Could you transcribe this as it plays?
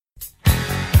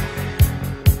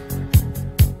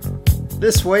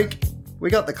This week, we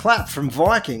got the clap from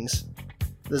Vikings,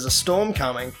 there's a storm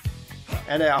coming,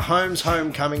 and our home's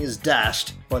homecoming is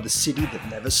dashed by the city that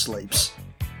never sleeps.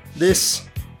 This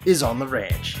is On the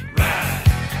Ranch. Ride,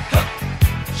 huh,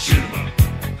 shoot 'em up,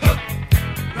 huh,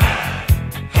 ride,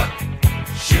 huh,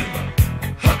 shoot 'em up,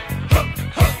 huh, huh, huh,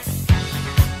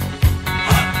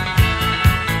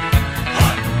 hot,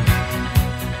 hot,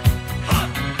 hot.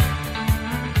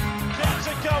 Keeps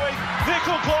it going,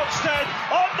 Nickel Glogstad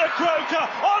on the Croker,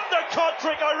 on the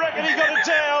Kotrick, I reckon he got it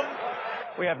down.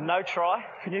 We have no try.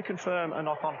 Can you confirm a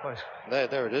knock-on, please?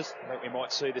 There it is. I think we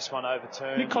might see this one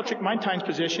overturned. Nick Kotrick maintains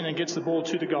possession and gets the ball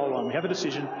to the goal line. We have a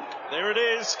decision. There it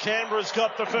is. Canberra's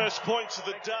got the first points of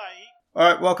the day.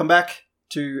 Alright, welcome back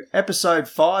to episode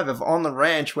 5 of On the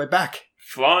Ranch. We're back.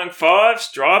 Flying fives,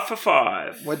 drive for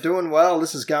five. We're doing well.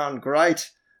 This is going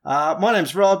great. My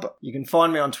name's Rob. You can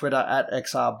find me on Twitter at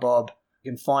XRBob.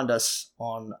 You can find us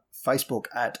on Facebook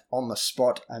at On The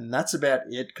Spot, and that's about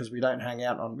it because we don't hang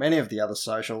out on many of the other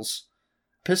socials.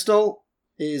 Pistol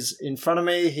is in front of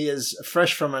me. He is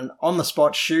fresh from an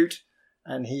on-the-spot shoot,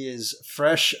 and he is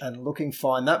fresh and looking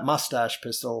fine. That mustache,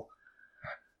 Pistol,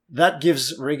 that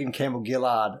gives Regan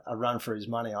Campbell-Gillard a run for his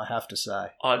money, I have to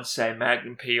say. I'd say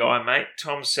Magnum PI, mate.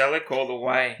 Tom Selleck all the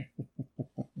way.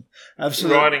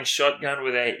 Absolutely. Riding shotgun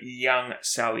with a young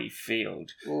Sally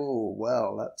Field. Oh,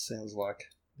 well, that sounds like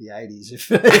the 80s.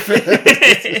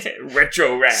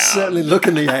 Retro round. Certainly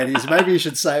looking the 80s. Maybe you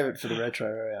should save it for the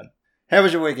retro round. How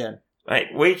was your weekend?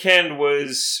 Mate, weekend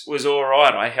was all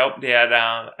right. I helped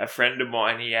out a friend of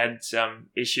mine. He had some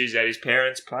issues at his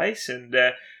parents' place and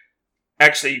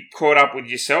actually caught up with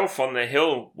yourself on the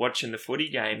hill watching the footy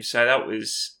game. So that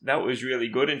was really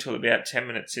good until about 10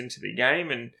 minutes into the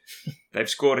game, and they've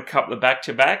scored a couple of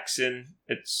back-to-backs and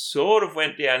it sort of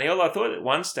went downhill. I thought at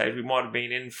one stage we might have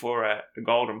been in for a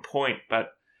golden point,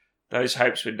 but those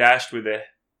hopes were dashed with a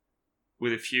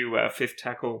few fifth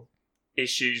tackle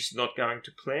issues not going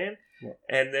to plan. Yeah.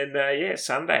 And then,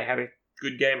 Sunday had a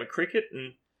good game of cricket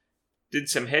and did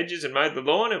some hedges and mowed the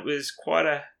lawn. It was quite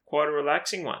a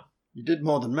relaxing one. You did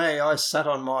more than me. I sat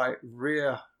on my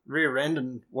rear end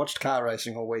and watched car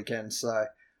racing all weekend,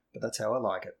 but that's how I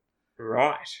like it.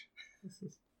 Right.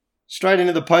 Straight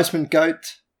into the Postman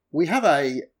Goat. We have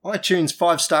a iTunes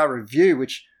 5-star review,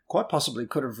 which quite possibly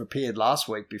could have appeared last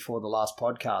week before the last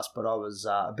podcast, but I was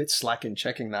a bit slack in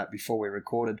checking that before we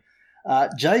recorded.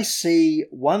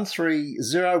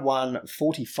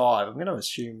 JC130145. I'm going to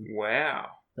assume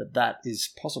that is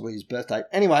possibly his birthday.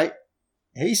 Anyway,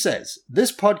 he says, this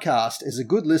podcast is a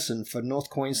good listen for North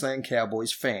Queensland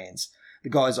Cowboys fans. The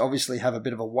guys obviously have a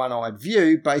bit of a one-eyed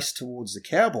view based towards the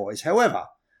Cowboys. However,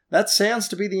 that sounds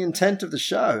to be the intent of the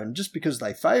show, and just because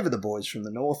they favour the boys from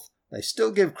the North, they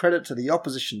still give credit to the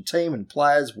opposition team and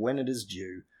players when it is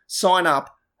due. Sign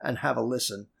up and have a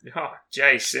listen. Oh,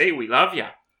 JC, we love you.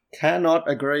 Cannot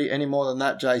agree any more than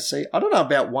that, JC. I don't know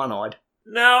about one-eyed.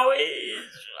 No,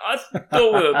 I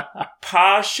thought we were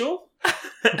partial.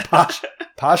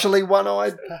 Partially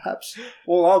one-eyed, perhaps.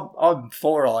 Well, I'm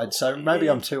four-eyed, so maybe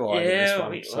I'm two-eyed in this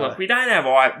one. Look, we don't have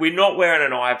eye. We're not wearing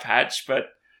an eye patch,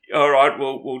 but all right,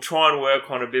 we'll try and work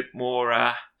on a bit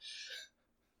more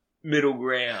middle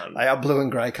ground. They are blue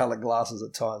and grey coloured glasses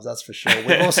at times, that's for sure.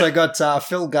 We've also got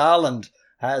Phil Garland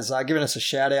has given us a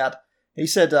shout-out. He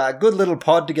said, good little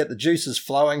pod to get the juices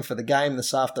flowing for the game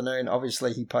this afternoon.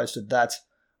 Obviously, he posted that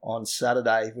on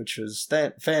Saturday, which was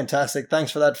fantastic.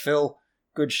 Thanks for that, Phil.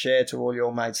 Good share to all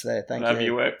your mates there. Thank you. Love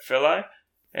your work, Philo.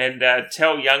 And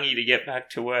tell Youngie to get back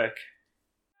to work.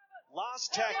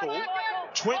 Last tackle,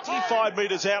 25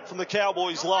 metres out from the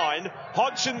Cowboys line.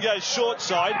 Hodgson goes short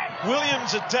side.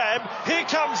 Williams a dab. Here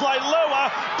comes Leilua,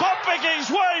 popping his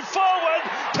way forward.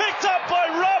 Picked up by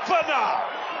Rapana.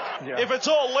 Yeah. If it's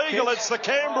all legal, it's the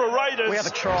Canberra Raiders' we have a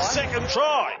try. Second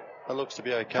try. That looks to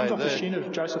be okay Comes off there. the shin of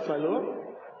Joseph Leilua.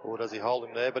 Or does he hold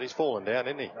him there? But he's fallen down,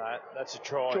 isn't he? No, that's a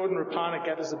try. Jordan Rapana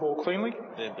gathers the ball cleanly.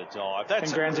 Then the dive.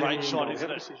 That's a great shot,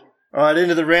 isn't it? All right,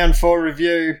 into the round 4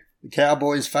 review. The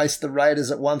Cowboys faced the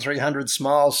Raiders at 1300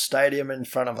 Smiles Stadium in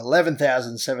front of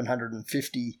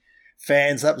 11,750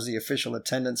 fans. That was the official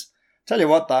attendance. Tell you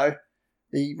what, though,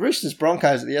 the Roosters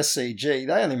Broncos at the SCG,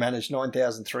 they only managed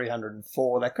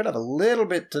 9,304. That could have a little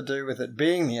bit to do with it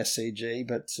being the SCG,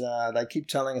 but they keep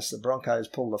telling us the Broncos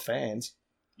pull the fans.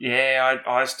 Yeah,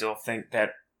 I still think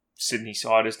that Sydney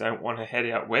siders don't want to head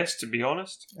out west, to be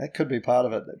honest. That could be part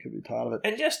of it.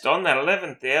 And just on that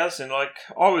 11,000, like,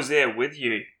 I was there with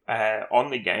you on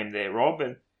the game there, Rob,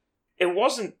 and it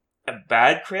wasn't a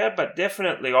bad crowd, but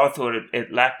definitely I thought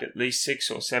it lacked at least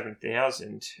 6,000 or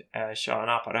 7,000 showing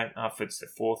up. I don't know if it's the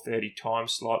 4:30 time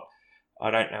slot. I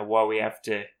don't know why we have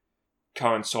to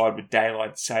coincide with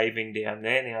daylight saving down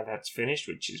there. Now that's finished,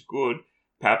 which is good.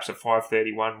 Perhaps a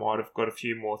 5:31 might have got a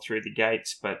few more through the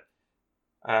gates, but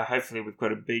hopefully we've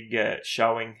got a big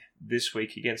showing this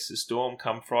week against the Storm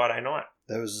come Friday night.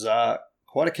 There was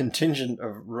quite a contingent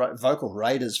of vocal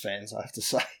Raiders fans, I have to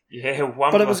say. Yeah,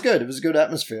 but it was good. It was a good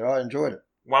atmosphere. I enjoyed it.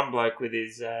 One bloke with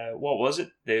his, what was it?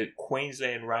 The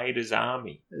Queensland Raiders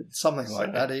Army. Something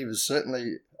like that. He was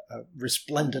certainly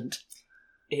resplendent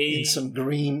in some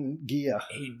green gear.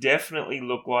 He definitely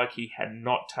looked like he had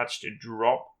not touched a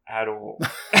drop at all.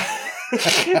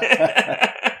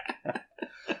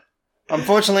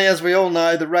 Unfortunately, as we all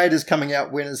know, the Raiders coming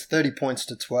out winners 30 points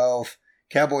to 12.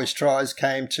 Cowboys tries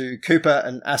came to Cooper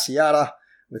and Asiata,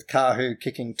 with Kahu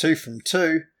kicking 2 from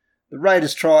 2. The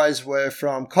Raiders tries were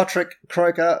from Kotrick,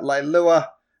 Croker, Leilua,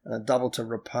 and a double to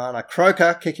Rapana.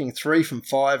 Croker kicking 3 from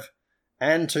 5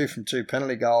 and 2 from 2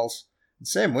 penalty goals. And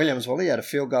Sam Williams, well, he had a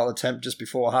field goal attempt just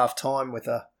before half time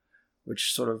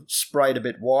which sort of sprayed a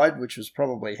bit wide, which was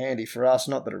probably handy for us,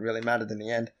 not that it really mattered in the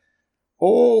end.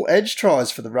 All edge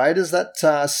tries for the Raiders. That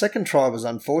second try was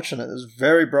unfortunate. It was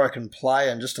very broken play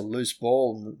and just a loose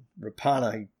ball. And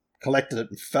Rapana, he collected it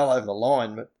and fell over the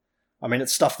line. But, I mean,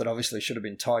 it's stuff that obviously should have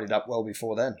been tidied up well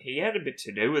before then. He had a bit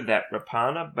to do with that,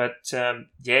 Rapana. But,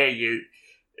 it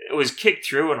was kicked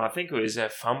through, and I think it was a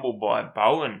fumble by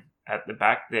Bowen at the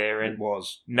back there. And it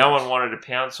was. No one wanted to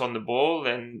pounce on the ball,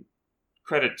 and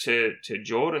credit to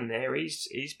Jordan there.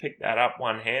 He's picked that up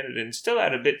one-handed and still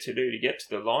had a bit to do to get to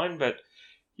the line, but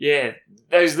yeah,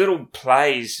 those little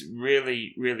plays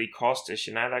really, really cost us.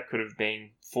 That could have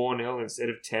been 4-0 instead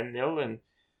of 10-0, and,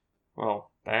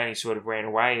 well, they only sort of ran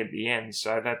away at the end,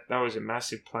 so that was a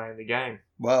massive play in the game.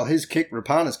 Well,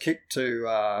 Rapana's kick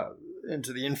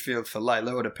into the infield for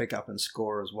Leilua to pick up and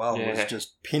score as well was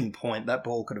just pinpoint. That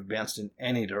ball could have bounced in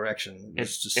any direction.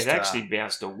 It actually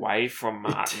bounced away from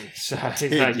Martin, so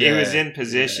he was in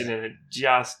position and it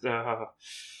just...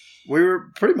 We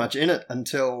were pretty much in it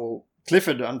until...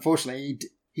 Clifford, unfortunately,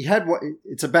 he had what...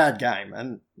 It's a bad game,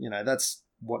 and, that's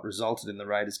what resulted in the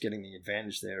Raiders getting the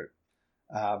advantage there.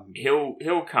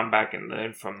 He'll come back and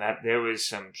learn from that. There was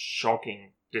some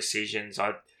shocking decisions.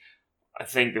 I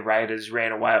think the Raiders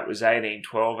ran away. It was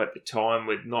 18-12 at the time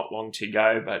with not long to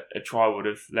go, but a try would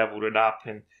have levelled it up,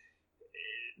 and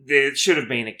there should have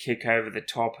been a kick over the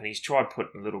top, and he's tried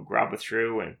putting a little grubber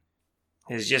through, and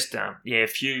there's just a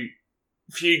few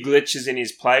glitches in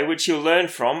his play, which he'll learn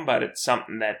from, but it's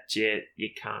something that you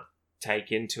can't take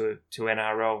into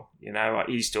NRL.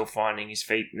 He's still finding his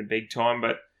feet in the big time,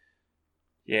 but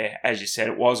yeah, as you said,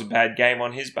 it was a bad game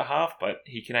on his behalf, but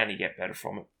he can only get better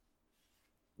from it.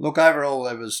 Look, overall,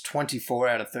 there was 24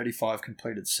 out of 35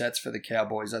 completed sets for the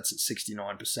Cowboys. That's at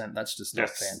 69%. That's just not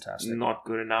fantastic. Not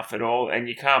good enough at all, and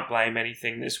you can't blame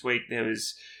anything this week. It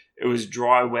was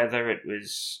dry weather. It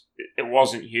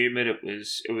wasn't humid.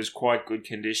 It was quite good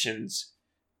conditions,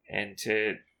 and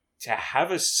to have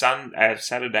a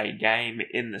Saturday game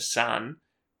in the sun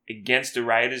against a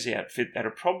Raiders outfit that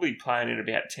are probably playing at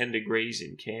about 10 degrees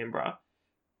in Canberra,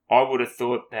 I would have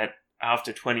thought that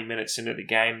after 20 minutes into the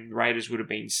game, the Raiders would have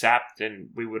been sapped and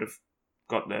we would have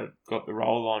got the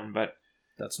roll on, but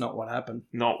that's not what happened.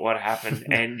 Not what happened,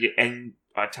 and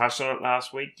I touched on it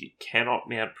last week. You cannot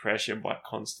mount pressure by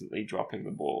constantly dropping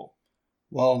the ball.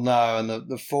 Well, no, and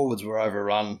the forwards were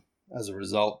overrun as a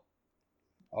result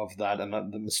of that, and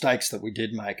the mistakes that we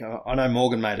did make. I know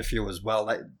Morgan made a few as well.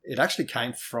 It actually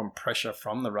came from pressure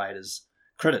from the Raiders.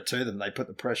 Credit to them, they put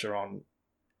the pressure on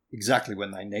exactly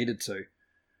when they needed to.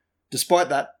 Despite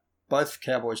that, both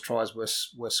Cowboys tries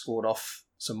were scored off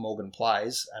some Morgan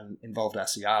plays and involved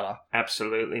Asiata.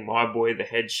 Absolutely, my boy, the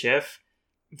head chef.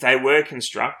 They were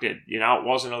constructed. It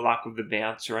wasn't a luck of the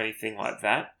bounce or anything like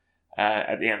that.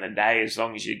 At the end of the day, as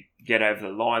long as you get over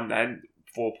the line, then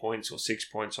 4 points or 6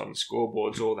 points on the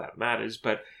scoreboard's all that matters.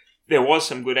 But there was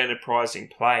some good enterprising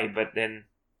play. But then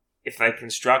if they can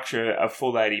structure a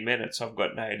full 80 minutes, I've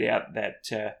got no doubt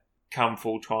that come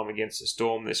full time against the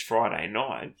Storm this Friday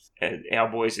night, our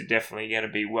boys are definitely going to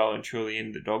be well and truly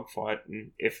in the dogfight.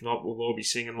 And if not, we'll all be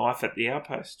singing Life at the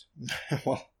Outpost.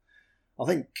 Well, I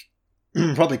think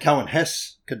probably Cohen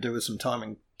Hess could do with some time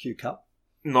in Q Cup.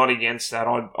 Not against that.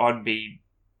 I'd be...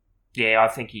 Yeah, I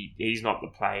think he's not the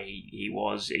player he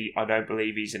was. I don't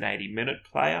believe he's an 80-minute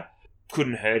player.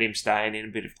 Couldn't hurt him staying in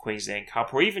a bit of Queensland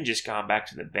Cup or even just going back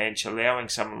to the bench, allowing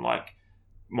someone like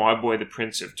my boy, the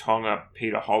Prince of Tonga,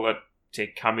 Peter Hollett, to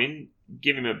come in,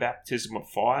 give him a baptism of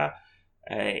fire.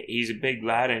 He's a big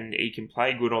lad and he can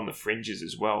play good on the fringes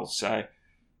as well. So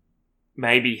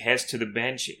maybe Hess to the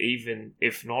bench, even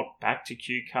if not back to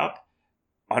Q Cup.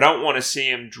 I don't want to see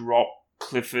him drop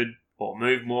Clifford or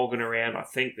move Morgan around. I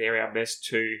think they're our best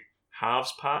two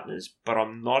halves partners, but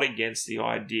I'm not against the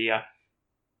idea.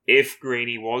 If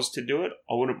Greeny was to do it,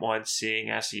 I wouldn't mind seeing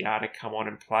Asiata come on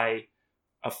and play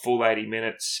a full 80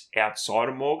 minutes outside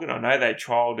of Morgan. I know they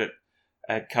trialled it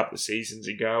a couple of seasons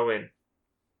ago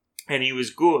and he was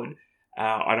good.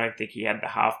 I don't think he had the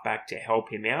halfback to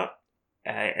help him out,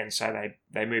 and so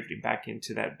they moved him back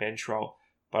into that bench role.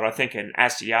 But I think an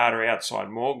Asiata outside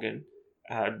Morgan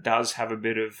does have a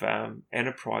bit of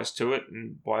enterprise to it,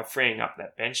 and by freeing up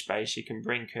that bench space, you can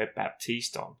bring Kurt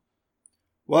Baptiste on.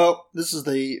 Well, this is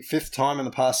the 5th time in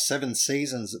the past 7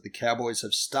 seasons that the Cowboys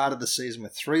have started the season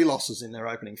with 3 losses in their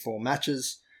opening 4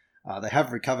 matches. They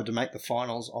have recovered to make the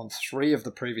finals on 3 of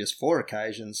the previous 4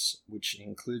 occasions, which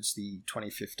includes the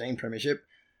 2015 Premiership,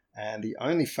 and the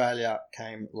only failure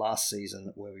came last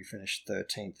season where we finished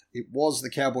 13th. It was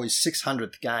the Cowboys'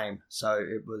 600th game, so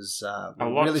it was we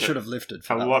really should have lifted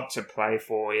for that. A lot to play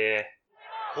for, yeah.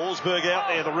 Horsburgh out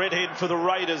there, the redhead for the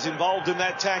Raiders, involved in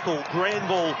that tackle.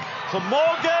 Granville for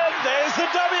Morgan. There's the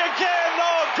W again.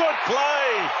 Oh, good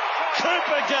play.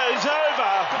 Cooper goes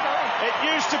over. It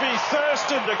used to be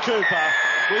Thurston to Cooper.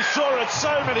 We saw it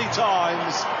so many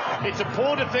times. It's a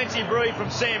poor defensive read from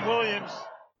Sam Williams.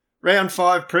 Round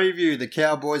 5 preview, the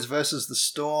Cowboys versus the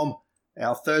Storm.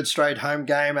 Our 3rd straight home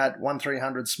game at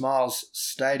 1300 Smiles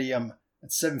Stadium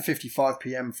at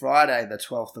 7:55pm Friday, the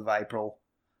 12th of April.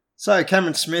 So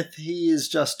Cameron Smith, he is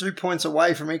just 2 points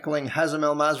away from equaling Hazem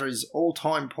El Masri's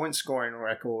all-time point scoring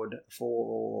record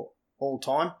for all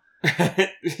time.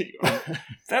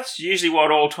 That's usually what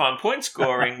all-time point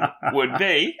scoring would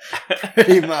be.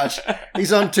 Pretty much.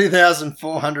 He's on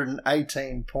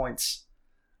 2,418 points.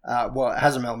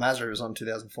 Hazem El Masri was on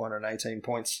 2,418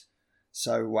 points.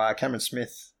 So Cameron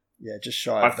Smith, just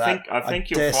shy of that. I think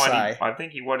you'll find. I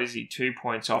think what is he 2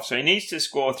 points off? So he needs to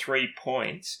score 3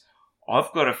 points.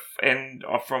 And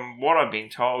from what I've been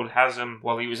told, Hazem,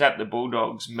 he was at the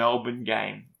Bulldogs Melbourne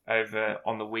game over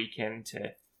on the weekend.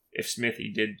 If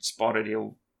Smithy did spot it,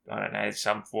 he'll, I don't know,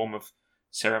 some form of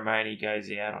ceremony goes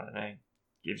out, I don't know,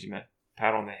 gives him a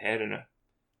pat on the head and a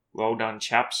well done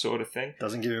chap sort of thing.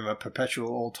 Doesn't give him a perpetual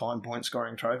all-time point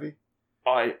scoring trophy?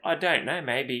 I don't know,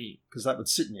 maybe... Because that would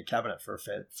sit in your cabinet for a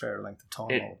fair length of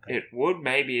time. It would.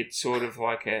 Maybe it's sort of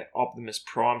like a Optimus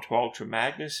Prime to Ultra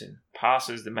Magnus and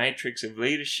passes the matrix of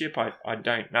leadership. I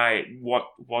don't know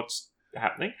what's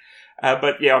happening.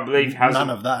 But yeah, I believe Hazem... None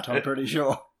of that, I'm pretty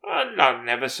sure. No,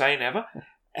 never say never.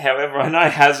 However, I know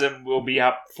Hazem will be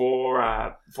up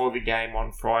for the game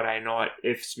on Friday night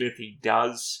if Smithy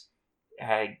does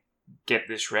get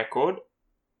this record.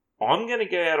 I'm going to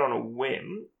go out on a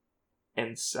whim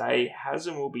and say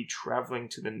Hazem will be travelling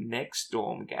to the next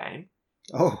Storm game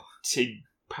to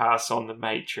pass on the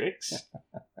matrix,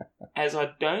 as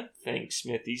I don't think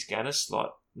Smithy's going to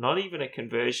slot not even a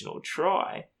conversion or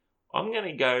try. I'm going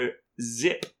to go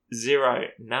zip, 0,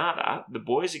 nada. The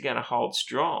boys are going to hold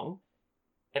strong,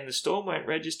 and the Storm won't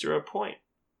register a point.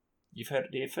 You've heard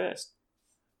it here first.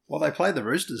 Well, they play the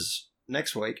Roosters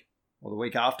next week, or the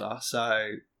week after,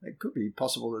 so it could be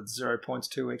possible that 0 points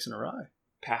 2 weeks in a row.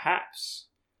 Perhaps.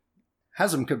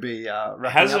 Hazem could be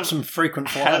racking up some frequent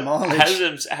flyer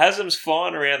mileage. Hazem's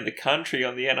flying around the country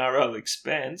on the NRL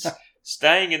expense,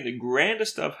 staying in the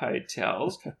grandest of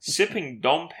hotels, sipping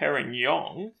Dom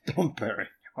Perignon. Dom Perignon.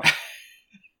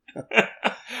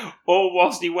 All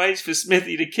whilst he waits for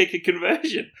Smithy to kick a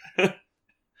conversion.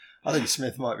 I think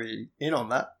Smith might be in on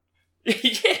that.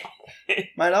 Yeah.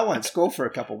 Mate, I won't score for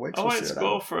a couple of weeks. I won't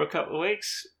score for a couple of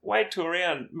weeks. Wait till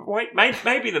around.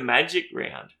 Maybe the magic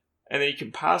round. And then you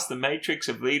can pass the matrix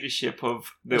of leadership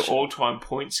of the all-time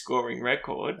point scoring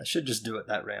record. I should just do it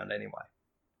that round anyway.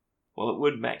 Well, it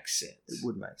would make sense. It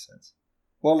would make sense.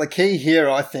 Well, the key here,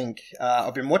 I think,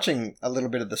 I've been watching a little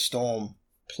bit of the Storm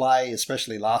play,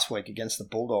 especially last week against the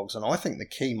Bulldogs, and I think the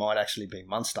key might actually be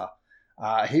Munster.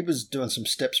 He was doing some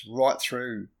steps right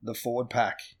through the forward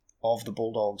pack of the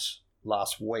Bulldogs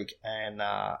last week, and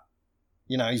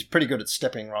he's pretty good at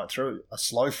stepping right through a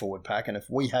slow forward pack, and if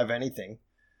we have anything,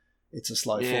 it's a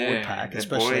slow forward pack,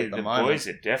 especially at the moment. The boys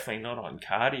are definitely not on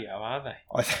cardio, are they?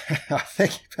 I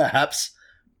think perhaps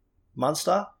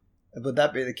Munster, would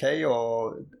that be the key,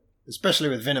 or especially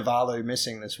with Vunivalu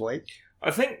missing this week? I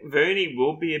think Verney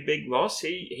will be a big loss.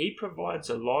 He provides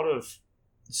a lot of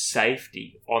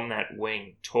safety on that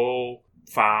wing. Tall,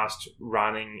 fast,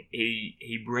 running.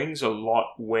 He brings a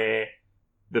lot where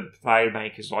the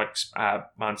playmakers like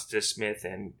Munster, Smith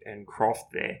and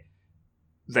Croft there,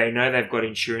 they know they've got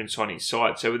insurance on his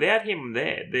side. So without him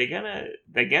there, they're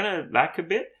gonna lack a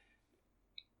bit.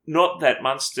 Not that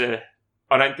Munster,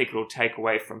 I don't think it'll take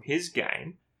away from his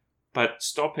game, but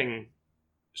stopping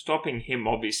stopping him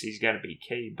obviously is going to be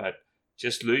key, but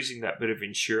just losing that bit of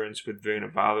insurance with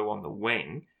Vunivalu on the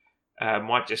wing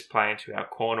might just play into our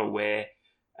corner where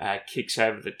kicks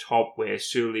over the top where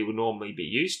Sully would normally be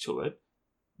used to it.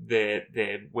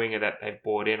 Their winger that they've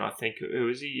brought in, I think, who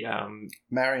is he?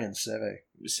 Marion Seve.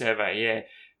 Seve, yeah.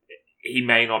 He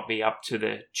may not be up to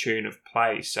the tune of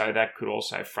play, so that could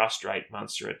also frustrate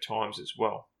Munster at times as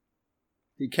well.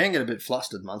 He can get a bit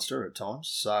flustered, Munster, at times.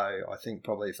 So I think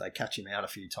probably if they catch him out a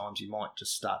few times, he might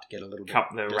just start to get a little bit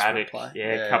couple of erratic play.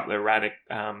 Couple of erratic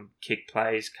kick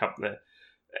plays, couple of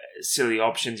silly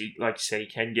options. He, like you say, he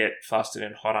can get flustered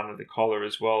and hot under the collar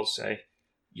as well. So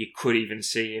you could even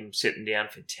see him sitting down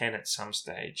for 10 at some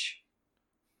stage.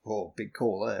 Oh, big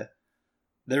call there.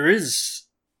 There is,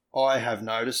 I have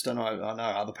noticed, and I know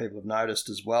other people have noticed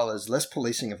as well, there's less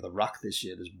policing of the ruck this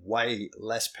year. There's way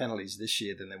less penalties this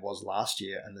year than there was last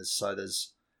year. And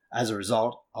there's, as a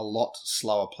result, a lot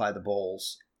slower play the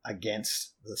balls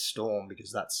against the Storm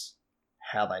because that's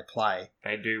how they play.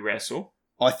 They do wrestle.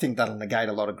 I think that'll negate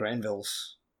a lot of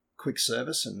Granville's quick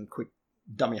service and quick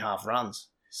dummy half runs.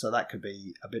 So that could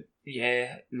be a bit...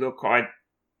 Yeah, look,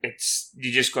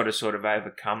 you just got to sort of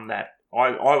overcome that.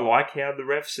 I like how the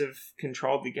refs have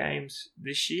controlled the games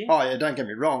this year. Oh, yeah, don't get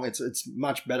me wrong. It's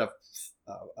much better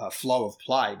flow of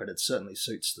play, but it certainly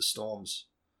suits the Storm's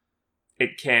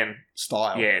It can.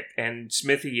 style. Yeah, and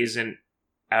Smithy isn't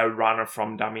a runner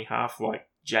from dummy half like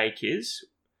Jake is.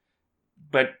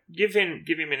 But give him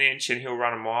an inch and he'll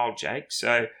run a mile, Jake.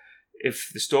 So if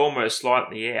the Storm are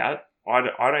slightly out, I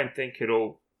don't think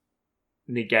it'll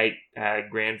negate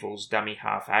Granville's dummy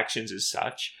half actions as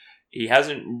such. He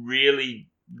hasn't really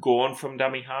gone from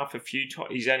dummy half a few times.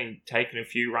 He's only taken a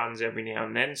few runs every now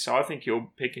and then, so I think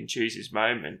he'll pick and choose his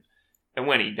moment. And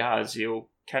when he does, he'll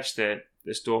catch the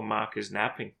Storm markers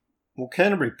napping. Well,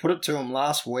 Canterbury put it to him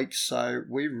last week, so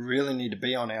we really need to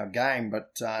be on our game,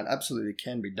 but it absolutely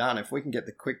can be done. If we can get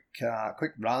the quick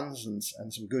runs and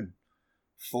some good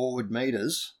forward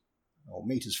meters, or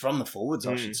meters from the forwards,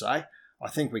 I should say, I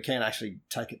think we can actually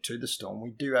take it to the Storm.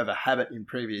 We do have a habit in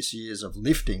previous years of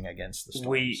lifting against the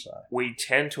Storm. We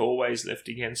tend to always lift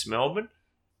against Melbourne.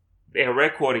 Our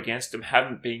record against them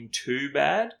haven't been too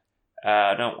bad.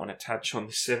 I don't want to touch on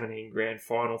the 17 grand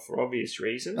final for obvious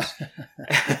reasons.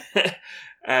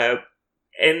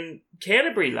 And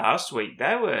Canterbury last week,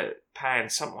 they were paying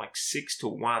something like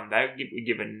 6-1. They were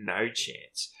given no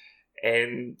chance.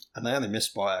 And they only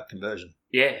missed by a conversion.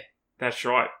 Yeah, that's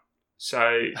right. So,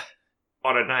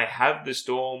 I don't know, have the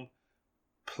Storm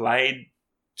played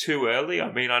too early?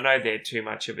 I mean, I know they're too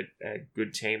much of a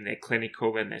good team. They're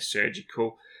clinical and they're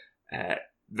surgical.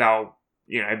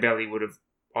 Belly would have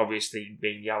obviously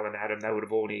been yelling at them. They would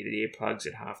have all needed earplugs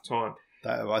at half time.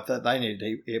 I thought they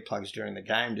needed earplugs during the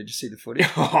game. Did you see the footage?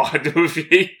 How would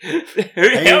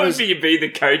you be the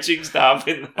coaching staff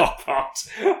in the box?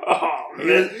 Oh,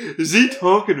 man. Is he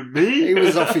talking to me? He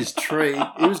was off his tree.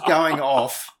 He was going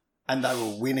off and they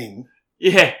were winning.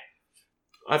 Yeah.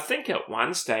 I think at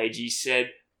one stage he said,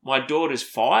 my daughter's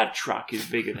fire truck is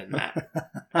bigger than that.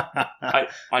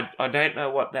 I don't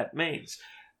know what that means.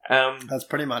 That's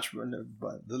pretty much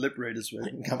the lip readers were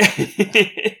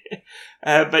coming.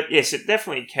 But yes, it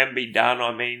definitely can be done.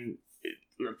 I mean,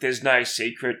 look, there's no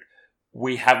secret.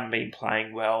 We haven't been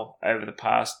playing well over the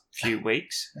past few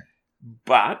weeks,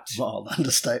 but... Bold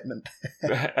understatement.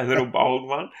 A little bold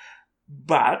one.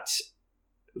 But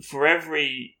for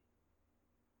every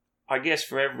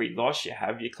loss you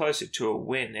have, you're closer to a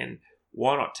win, and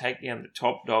why not take down the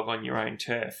top dog on your own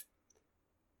turf?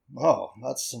 Oh,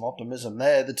 that's some optimism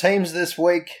there. The teams this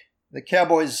week, the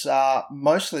Cowboys are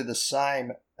mostly the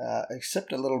same,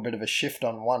 except a little bit of a shift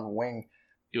on one wing.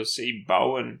 You'll see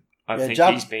Bowen. I think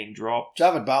he's been dropped.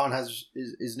 Javid Bowen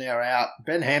is now out.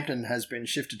 Ben Hampton has been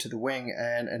shifted to the wing,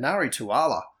 and Inari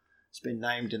Tuala has been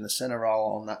named in the centre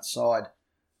role on that side,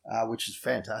 which is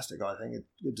fantastic. I think it's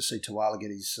good to see Tuala get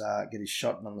his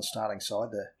shot on the starting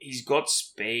side there. He's got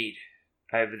speed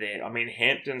over there. I mean,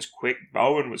 Hampton's quick.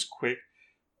 Bowen was quick.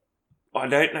 I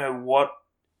don't know what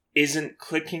isn't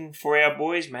clicking for our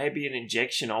boys. Maybe an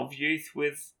injection of youth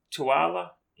with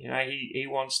Tuala. You know, he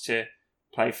wants to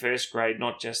play first grade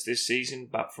not just this season,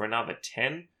 but for another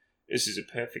 10. This is a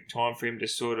perfect time for him to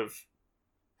sort of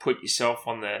put yourself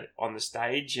on the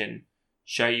stage and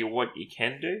show you what you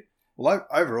can do. Well,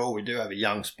 overall, we do have a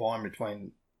young spine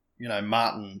between,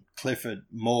 Martin, Clifford,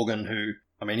 Morgan, who,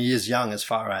 I mean, he is young as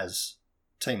far as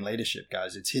team leadership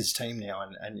goes. It's his team now,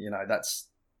 and that's...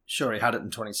 Sure, he had it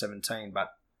in 2017, but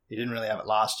he didn't really have it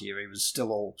last year. He was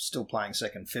still playing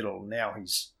second fiddle. Now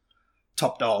he's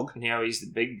top dog. Now he's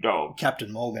the big dog.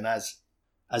 Captain Morgan, as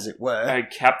as it were. Oh,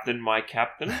 captain, my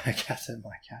captain. Captain,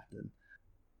 my captain.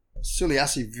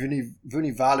 Suliasi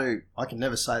Vunivalu, I can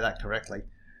never say that correctly.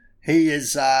 He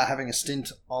is having a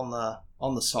stint on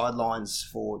the sidelines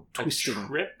for twisting. A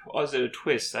trip? Or is it a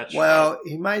twist? That's well,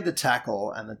 he made the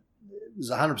tackle and it was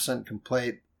 100%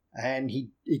 complete, and he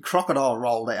crocodile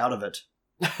rolled out of it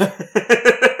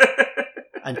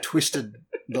and twisted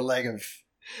the leg of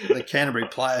the Canterbury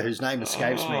player whose name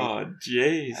escapes me. Oh,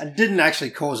 jeez. And didn't actually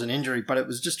cause an injury, but it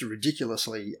was just a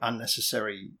ridiculously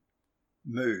unnecessary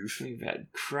move. We've had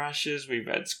crushes, we've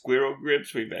had squirrel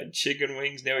grips, we've had chicken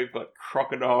wings, now we've got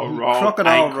crocodile roll.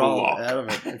 Crocodile roll lock. out of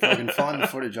it. If I can find the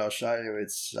footage, I'll show you.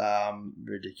 It's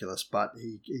ridiculous, but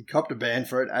he copped a ban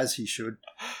for it, as he should.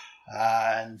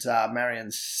 And Marion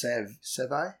Seve?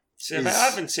 Seve, I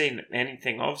haven't seen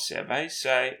anything of Seve,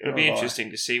 so it'll be interesting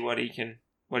to see what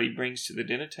he brings to the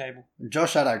dinner table.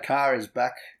 Josh Adokar is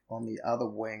back on the other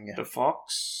wing. The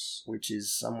Fox. Which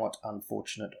is somewhat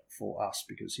unfortunate for us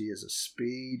because he is a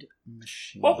speed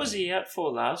machine. What was he out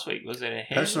for last week? Was it a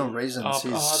hand? Personal reasons.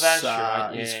 That's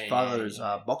right. His father is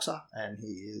a boxer and he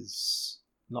is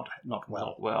not well.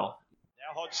 Not well.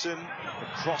 Now Hodgson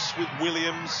across with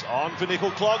Williams on for Nickel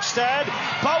Klogstad.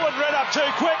 Bowen ran up too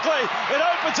quickly. It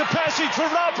opens a passage for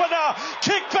Rapana.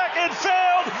 Kick back in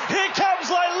field. Here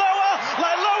comes Leiloa.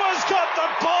 Leiloa's got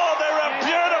the ball. They're a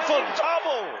beautiful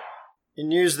double. In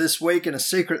news this week, and a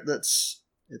secret it's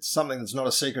something that's not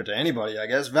a secret to anybody, I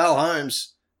guess, Val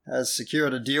Holmes has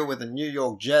secured a deal with the New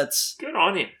York Jets. Good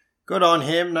on him. Good on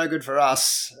him. No good for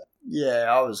us.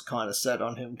 Yeah, I was kind of set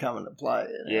on him coming to play.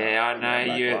 Yeah, I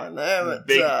know you're there,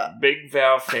 big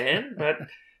Val fan, but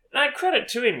no credit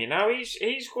to him. You know,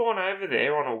 he's gone over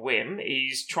there on a whim.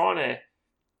 He's trying to,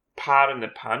 pardon the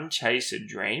pun, chase a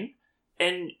dream,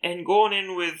 and gone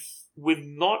in with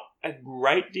not a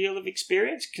great deal of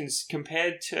experience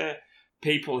compared to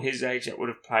people his age that would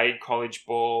have played college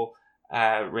ball,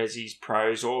 resis,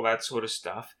 pros, all that sort of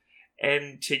stuff.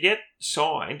 And to get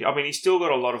signed, I mean, he's still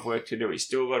got a lot of work to do. He's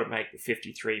still got to make the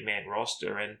 53-man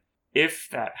roster. And if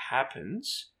that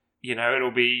happens, you know,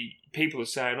 it'll be, people are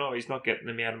saying, oh, he's not getting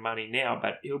the amount of money now,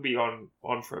 but he'll be on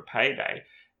for a payday.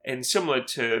 And similar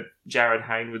to Jared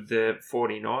Hayne with the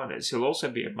 49ers, he'll also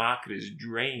be a marketer's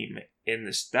dream in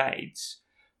the States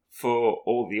for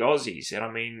all the Aussies. And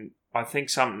I mean, I think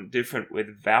something different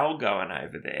with Val going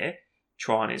over there,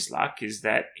 trying his luck, is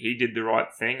that he did the right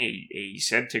thing. He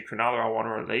said to Cronulla, I want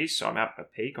to release, I'm at my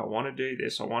peak, I want to do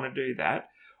this, I want to do that.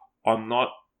 I'm not,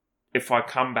 if I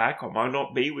come back, I might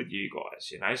not be with you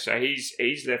guys, you know. So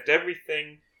he's left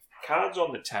everything, cards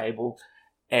on the table,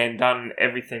 and done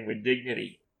everything with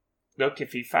dignity. Look,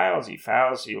 if he fails, he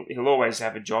fails. He'll always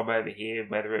have a job over here,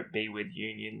 whether it be with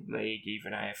Union League,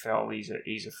 even AFL.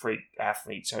 He's a freak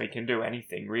athlete, so he can do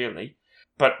anything, really.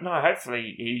 But no,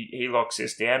 hopefully he locks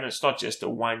this down. It's not just a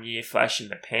 1 year flash in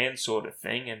the pan sort of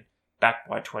thing, and back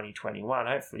by 2021,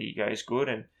 hopefully he goes good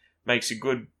and makes a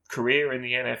good career in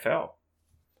the NFL.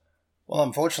 Well,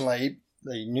 unfortunately,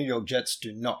 the New York Jets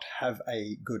do not have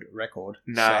a good record.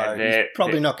 No, so they're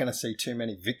probably not going to see too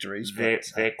many victories.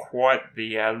 They're quite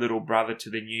the little brother to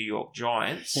the New York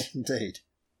Giants. Indeed.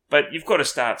 But you've got to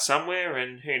start somewhere,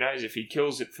 and who knows if he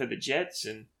kills it for the Jets.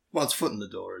 And well, it's foot in the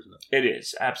door, isn't it? It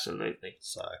is, absolutely.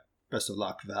 So, best of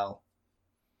luck, Val.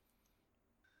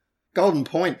 Golden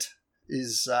Point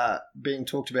is being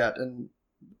talked about, and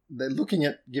they're looking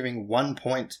at giving 1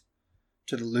 point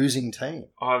to the losing team.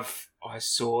 I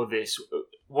saw this.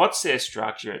 What's their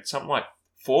structure? It's something like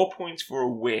 4 points for a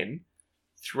win,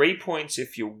 3 points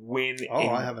if you win.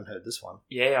 I haven't heard this one.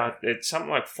 Yeah, it's something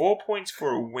like 4 points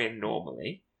for a win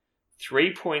normally,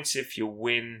 3 points if you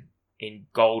win in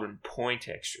Golden Point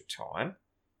extra time,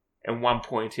 and 1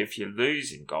 point if you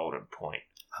lose in Golden Point.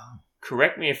 Oh.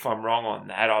 Correct me if I'm wrong on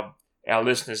that. Our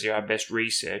listeners are our best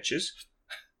researchers.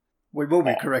 We will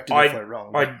be corrected if we're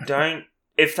wrong. I don't.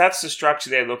 If that's the structure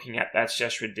they're looking at, that's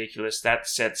just ridiculous. That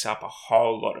sets up a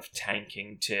whole lot of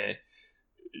tanking to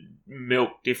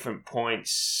milk different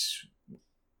points.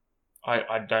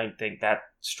 I don't think that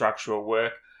structure will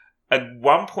work. At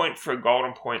 1 point for a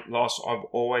Golden Point loss, I've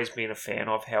always been a fan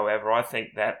of. However, I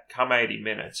think that come 80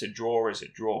 minutes, a draw is a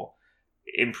draw.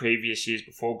 In previous years,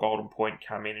 before Golden Point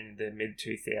come in the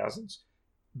mid-2000s,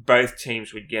 both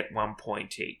teams would get 1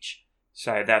 point each.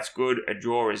 So that's good. A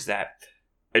draw is that.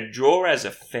 A draw as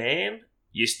a fan,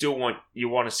 you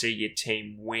want to see your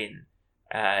team win.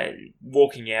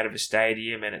 Walking out of a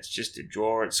stadium and it's just a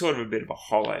draw, it's sort of a bit of a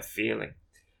hollow feeling.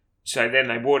 So then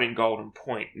they brought in Golden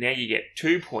Point. Now you get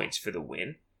 2 points for the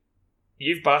win.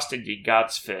 You've busted your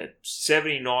guts for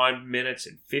 79 minutes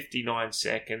and 59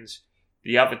 seconds.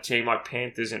 The other team, like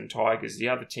Panthers and Tigers, the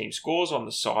other team scores on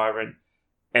the siren.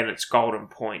 and it's golden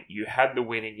point. You had the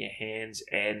win in your hands,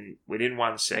 and within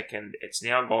 1 second, it's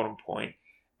now golden point,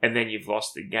 and then you've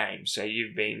lost the game. So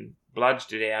you've been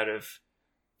bludgeoned out of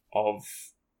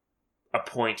a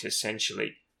point,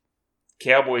 essentially.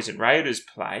 Cowboys and Raiders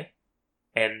play,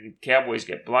 and Cowboys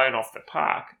get blown off the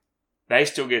park. They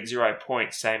still get 0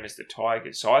 points, same as the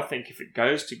Tigers. So I think if it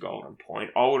goes to golden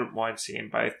point, I wouldn't mind seeing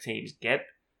both teams get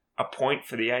a point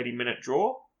for the 80-minute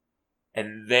draw.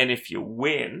 And then if you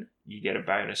win, you get a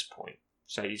bonus point.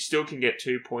 So you still can get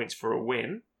 2 points for a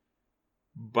win,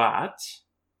 but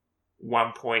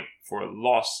 1 point for a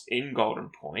loss in golden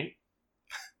point,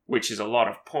 which is a lot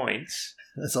of points.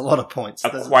 There's a lot of points.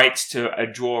 Equates to a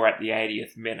draw at the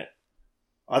 80th minute.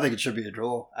 I think it should be a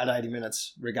draw at 80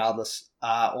 minutes, regardless,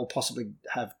 or possibly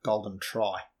have golden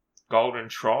try. Golden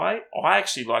try? I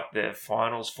actually like the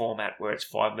finals format where it's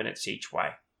 5 minutes each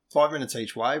way. 5 minutes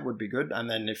each way would be good, and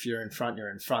then if you're in front,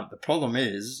 you're in front. The problem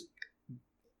is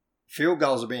field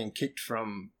goals are being kicked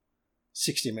from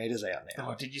 60 metres out now.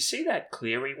 Oh, did you see that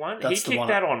Cleary one? That's he kicked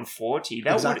that on 40.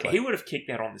 Exactly. He would have kicked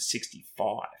that on the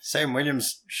 65. Sam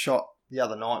Williams' shot the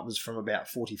other night was from about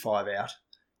 45 out.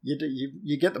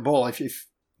 You get the ball.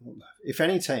 If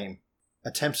any team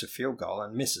attempts a field goal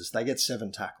and misses, they get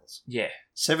 7 tackles. Yeah.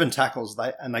 7 tackles,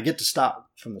 and they get to start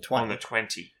from the 20. On the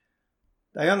 20.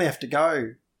 They only have to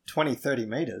go 20, 30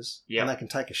 metres, Yep. and they can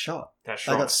take a shot. That's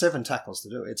They right. got 7 tackles to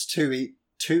do it. It's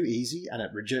too easy, and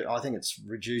I think it's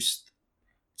reduced.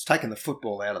 It's taken the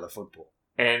football out of the football.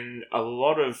 And a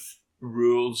lot of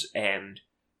rules and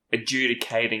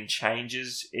adjudicating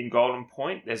changes in Golden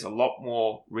Point. There's a lot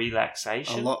more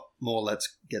relaxation. A lot more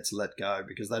gets let go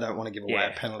because they don't want to give away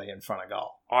a penalty in front of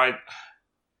goal.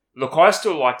 I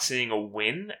still like seeing a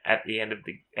win at the end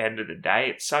of the day.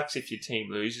 It sucks if your team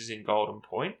loses in Golden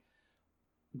Point.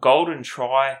 Golden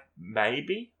try,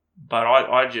 maybe, but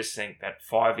I just think that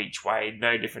 5 each way,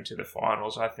 no different to the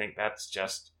finals. I think that's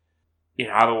just,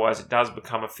 otherwise it does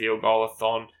become a field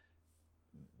goal-a-thon.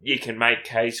 You can make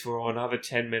case for another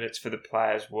 10 minutes for the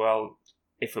players. Well,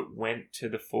 if it went to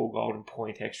the full Golden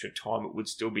Point extra time, it would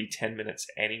still be 10 minutes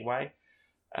anyway.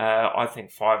 I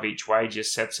think 5 each way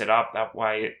just sets it up. That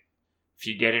way, if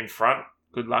you get in front,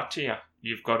 good luck to you.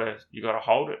 You've got to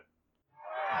hold it.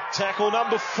 Tackle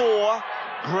number 4.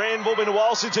 Granville been a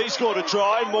while since he scored a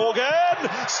try. Morgan,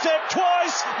 step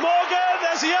twice. Morgan,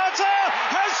 Asiata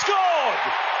has scored.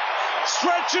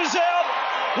 Stretches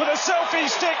out with a selfie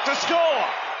stick to score.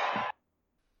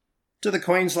 To the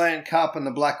Queensland Cup, and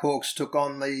the Blackhawks took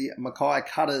on the Mackay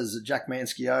Cutters at Jack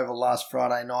Manske Oval last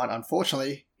Friday night.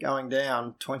 Unfortunately, going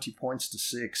down 20 points to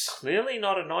 6. Clearly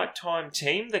not a nighttime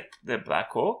team, the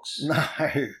Blackhawks.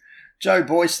 No. Joe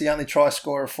Boyce, the only try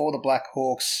scorer for the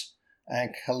Blackhawks,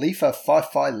 and Khalifa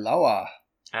Faifai-Loa.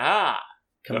 The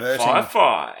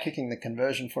Faifai. Kicking the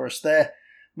conversion for us there.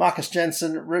 Marcus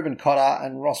Jensen, Ruben Cotter,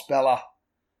 and Ross Bella,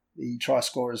 the try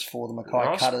scorers for the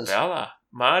Mackay Cutters. Ross Bella.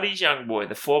 Marty's young boy,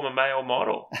 the former male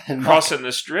model, And crossing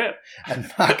the strip.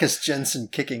 And Marcus Jensen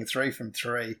kicking 3 from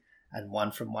 3 and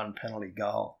 1 from 1 penalty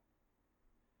goal.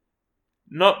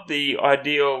 Not the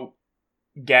ideal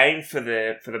game for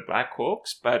the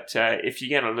Blackhawks, but if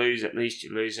you're going to lose, at least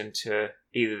you're losing to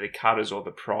either the Cutters or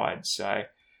the Pride. So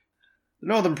The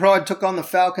Northern Pride took on the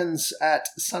Falcons at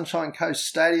Sunshine Coast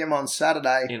Stadium on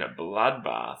Saturday. in a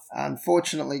bloodbath.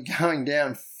 Unfortunately, going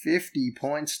down 50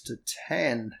 points to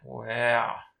 10.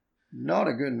 Wow. Not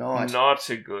a good night. Not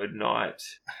a good night.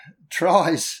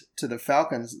 Tries to the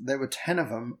Falcons, there were 10 of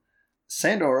them.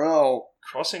 Sandor Earl,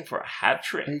 Crossing for a hat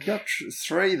trick. he got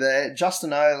 3 there.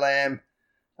 Justin Olam,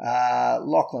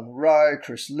 Lachlan Rowe,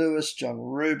 Chris Lewis, John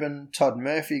Rubin, Todd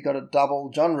Murphy got a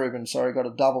double. John Rubin, got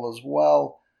a double as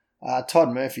well. Todd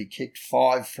Murphy kicked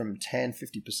 5 from 10,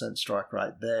 50% strike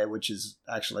rate there, which is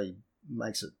actually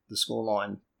makes it the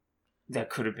scoreline.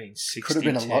 That could have been 60. Could have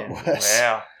been a lot worse.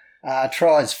 Wow.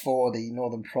 Tries for the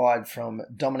Northern Pride from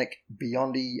Dominic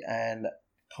Biondi and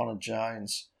Connor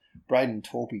Jones. Braden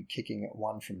Torpy kicking at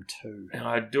 1 from 2. And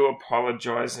I do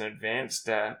apologise in advance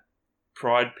to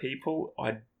Pride people.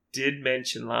 I did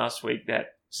mention last week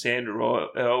that Sandor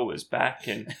Earl was back,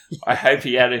 and I hope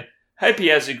he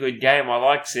has a good game. I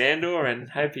like Sandor,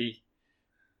 and hope he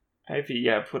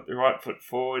put the right foot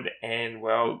forward. And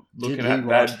looking at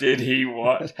that, did he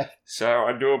what? So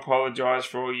I do apologise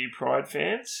for all you Pride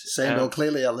fans. Sandor,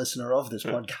 clearly a listener of this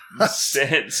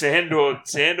podcast.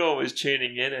 Sandor was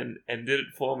tuning in and did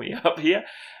it for me up here.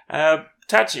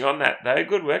 Touching on that though,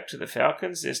 good work to the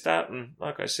Falcons. They're starting,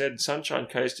 like I said, Sunshine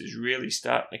Coast is really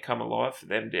starting to come alive for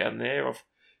them down there. I've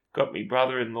got my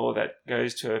brother-in-law that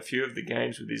goes to a few of the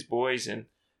games with his boys, and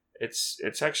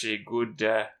it's actually a good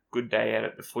day out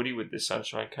at the footy with the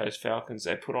Sunshine Coast Falcons.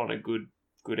 They put on a good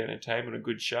good entertainment, a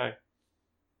good show.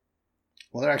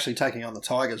 Well, they're actually taking on the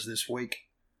Tigers this week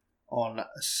on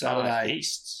Saturday.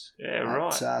 East. Yeah, at,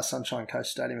 right. Sunshine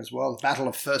Coast Stadium as well. The battle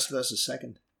of first versus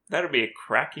second. That'll be a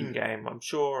cracking game. I'm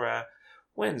sure.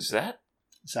 When's that?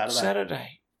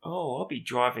 Saturday. Oh, I'll be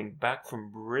driving back from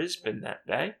Brisbane that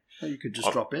day. Oh, you could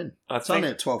just drop in. I It's think only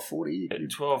at 12:40. At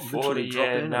 12:40,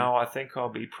 yeah. No, I think I'll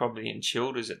be probably in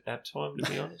Childers at that time, to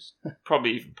be honest.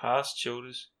 Probably even past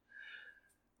Childers.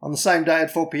 On the same day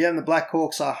at 4 p.m, the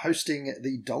Blackhawks are hosting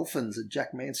the Dolphins at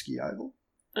Jack Manskey Oval.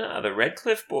 The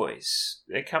Redcliffe boys.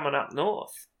 They're coming up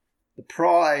north. The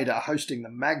Pride are hosting the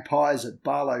Magpies at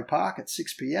Barlow Park at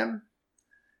 6 p.m.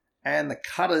 And the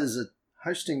Cutters are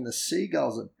hosting the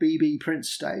Seagulls at BB Prince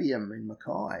Stadium in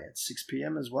Mackay at 6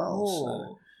 p.m. as well.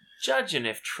 Oh, judging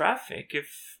if traffic,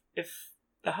 if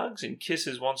the Hugs and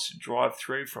Kisses wants to drive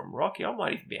through from Rocky, I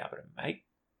might be able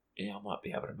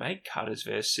to make Cutters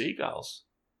versus Seagulls.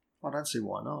 I don't see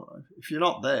why not. If you're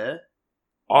not there,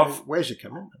 where's your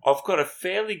commitment? I've got a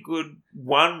fairly good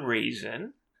one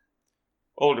reason.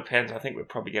 All depends. I think we're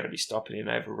probably going to be stopping in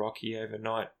over Rocky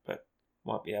overnight, but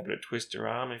might be able to twist her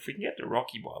arm. If we can get to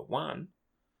Rocky by 1.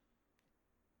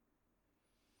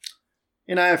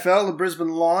 In AFL, the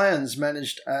Brisbane Lions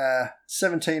managed a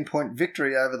 17-point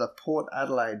victory over the Port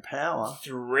Adelaide Power.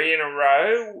 3 in a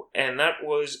row, and that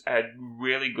was a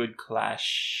really good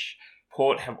clash.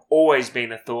 Port have always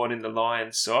been a thorn in the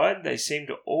Lions' side. They seem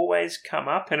to always come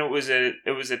up, and it was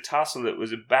a tussle. It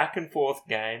was a back and forth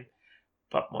game.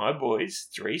 But my boys,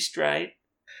 3 straight.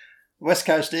 West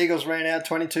Coast Eagles ran out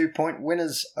 22-point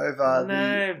winners over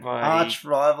the arch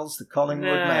rivals, the Collingwood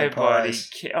Magpies.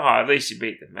 At least you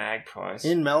beat the Magpies.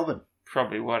 In Melbourne.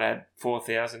 Probably add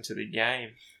 4,000 to the game.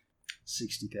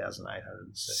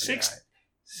 60,878.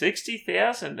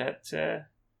 60,000 at the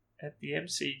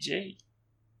MCG.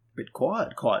 Bit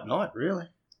quiet night, really.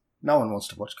 No one wants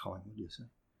to watch Collingwood, you see.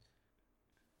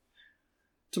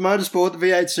 To motorsport, the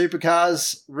V8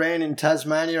 supercars ran in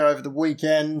Tasmania over the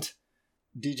weekend.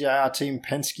 DJR Team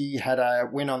Penske had a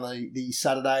win on the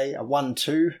Saturday, a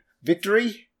 1-2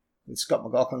 victory, with Scott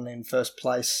McLaughlin in first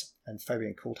place and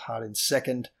Fabian Coulthard in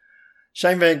second.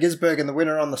 Shane Van Gisbergen the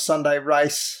winner on the Sunday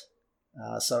race.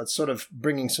 So it's sort of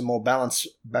bringing some more balance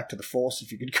back to the force,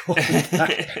 if you could call it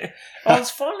that.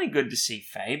 It's finally good to see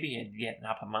Fabian getting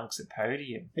up amongst the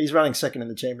podium. He's running second in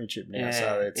the championship now,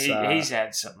 so it's he's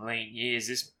had some lean years.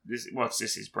 This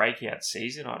his breakout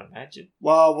season, I'd imagine.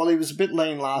 Well, he was a bit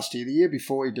lean last year. The year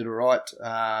before he did all right.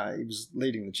 He was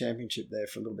leading the championship there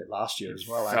for a little bit last year as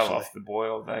well. Fell off the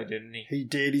boil though, didn't he? He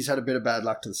did. He's had a bit of bad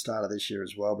luck to the start of this year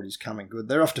as well, but he's coming good.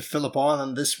 They're off to Phillip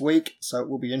Island this week, so it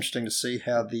will be interesting to see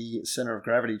how the centre of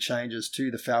gravity changes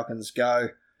to the Falcons go.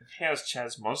 How's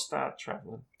Chaz Mostart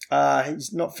travelling?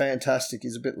 He's not fantastic.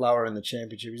 He's a bit lower in the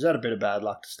championship. He's had a bit of bad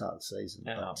luck to start the season.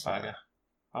 No, bugger.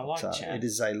 I like Chaz. It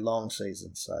is a long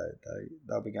season, so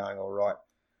they'll be going all right.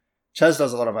 Chaz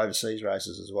does a lot of overseas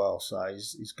races as well, so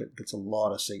he's gets a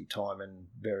lot of seat time in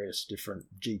various different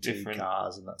GT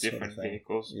cars and that sort of thing. Different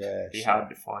vehicles. Yeah, be hard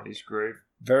to find his groove.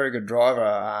 Very good driver.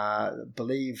 I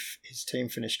believe his team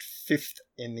finished 5th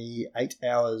in the 8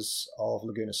 hours of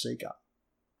Laguna Seca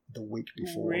the week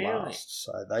before last.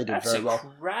 So they did very well.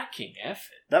 That's a cracking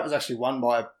effort. That was actually won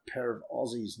by a pair of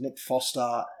Aussies. Nick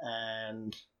Foster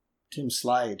and Tim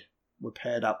Slade were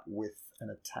paired up with an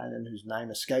Italian whose name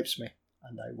escapes me,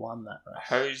 and they won that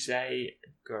race. Jose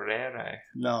Guerrero.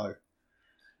 No.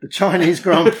 The Chinese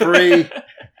Grand Prix.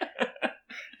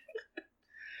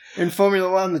 In Formula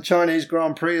One, the Chinese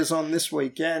Grand Prix is on this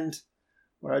weekend,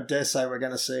 where I dare say we're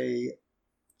going to see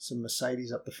some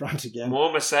Mercedes up the front again.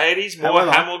 More Mercedes, more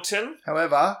Hamilton.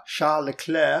 However, Charles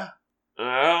Leclerc,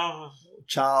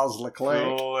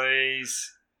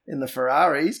 please. In the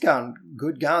Ferrari, he's going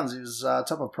good guns. He was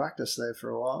top of practice there for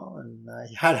a while, and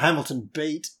he had Hamilton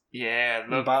beat in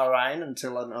Bahrain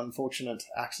until an unfortunate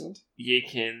accident. You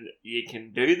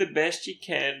can do the best you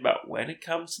can, but when it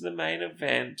comes to the main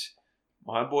event,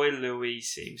 my boy Louis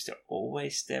seems to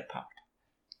always step up.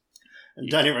 And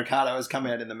Daniel Ricciardo has come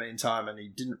out in the meantime, and he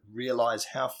didn't realise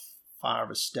how far of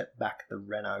a step back the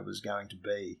Renault was going to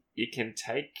be. You can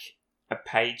take a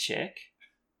paycheck,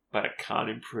 but it can't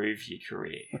improve your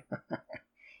career.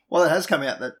 Well, it has come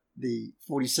out that the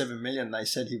 $47 million they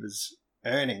said he was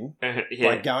earning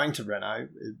by going to Renault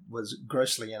was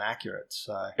grossly inaccurate.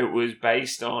 So it was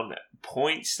based on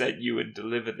points that you would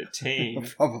deliver the team.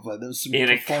 Probably there was some in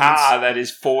a car that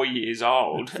is 4 years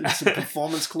old. Some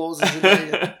performance clauses in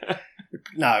there.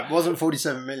 No, it wasn't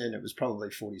 47 million. It was probably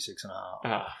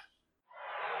 46.5.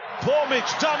 Poor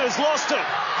Mitch Dunn has lost it.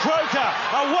 Croker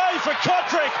away for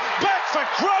Kotrick. Back for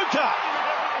Croker.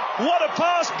 What a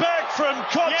pass back from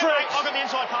Kotrick I've got the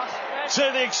inside pass. to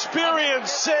the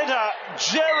experienced centre,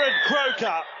 Jared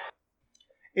Croker.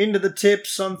 Into the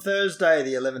tips on Thursday,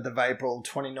 the 11th of April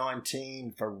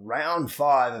 2019 for round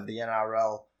 5 of the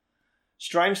NRL.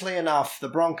 Strangely enough, the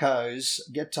Broncos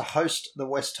get to host the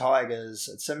West Tigers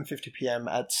at 7:50pm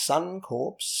at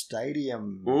Suncorp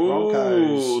Stadium.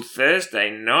 Ooh,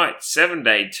 Thursday night,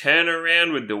 7-day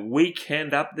turnaround with the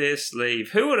weekend up their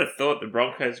sleeve. Who would have thought the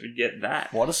Broncos would get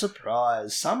that? What a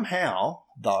surprise. Somehow,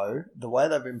 though, the way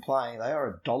they've been playing, they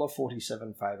are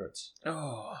 $1.47 favourites.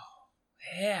 Oh,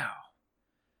 how?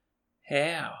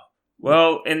 How?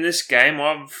 Well, in this game,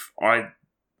 by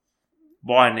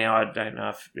now, I don't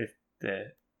know if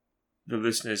the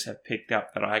listeners have picked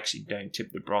up that I actually don't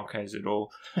tip the Broncos at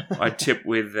all. I tip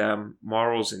with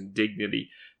morals and dignity.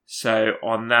 So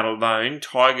on that alone,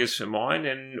 Tigers for mine,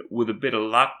 and with a bit of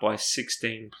luck by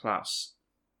 16+.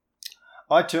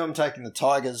 I too am taking the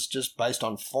Tigers just based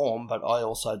on form, but I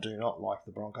also do not like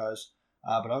the Broncos.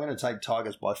 But I'm going to take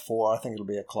Tigers by 4. I think it'll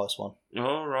be a close one.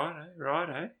 Oh,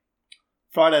 righto.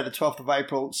 Friday the 12th of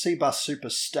April, Seabus Super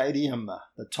Stadium.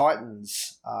 The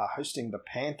Titans are hosting the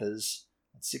Panthers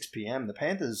at 6pm. The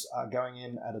Panthers are going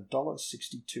in at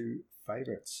 $1.62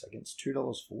 favourites against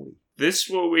 $2.40. This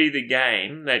will be the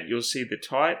game that you'll see the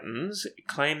Titans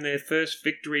claim their first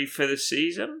victory for the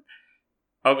season.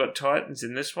 I've got Titans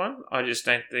in this one. I just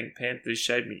don't think Panthers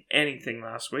showed me anything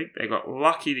last week. They got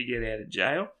lucky to get out of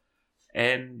jail.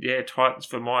 And yeah, Titans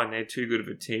for mine. They're too good of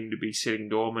a team to be sitting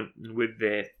dormant. And with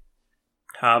their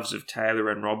halves of Taylor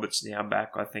and Roberts now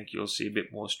back, I think you'll see a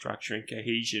bit more structure and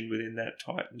cohesion within that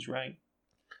Titans rank.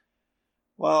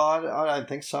 Well, I don't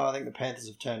think so. I think the Panthers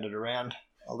have turned it around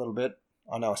a little bit.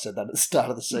 I know I said that at the start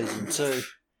of the season too,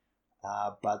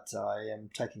 but I am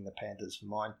taking the Panthers for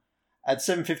mine. At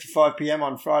 7:55pm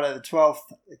on Friday the 12th,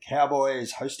 the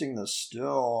Cowboys hosting the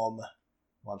Storm.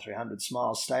 1300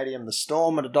 Smiles Stadium. The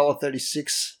Storm at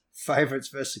 $1.36 favourites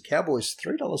versus the Cowboys,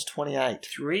 $3.28.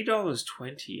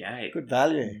 $3.28. Good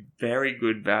value. Very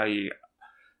good value.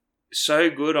 So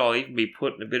good, I'll even be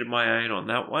putting a bit of my own on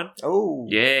that one. Oh.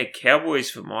 Yeah, Cowboys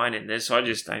for mine in this. I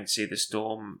just don't see the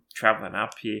Storm travelling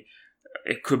up here.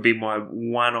 It could be my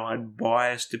one-eyed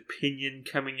biased opinion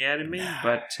coming out of me,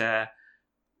 but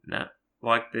no.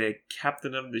 Like the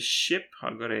captain of the ship,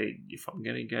 if I'm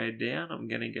going to go down, I'm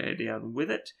going to go down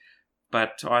with it.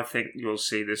 But I think you'll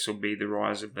see this will be the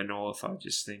rise of the North. I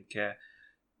just think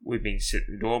we've been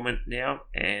sitting dormant now.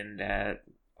 And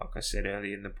like I said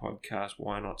earlier in the podcast,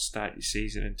 why not start your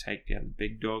season and take down the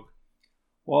big dog?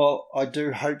 Well, I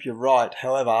do hope you're right.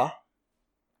 However,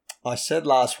 I said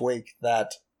last week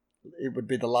that it would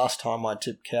be the last time I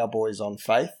tipped Cowboys on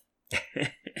faith.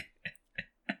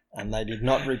 And they did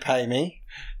not repay me.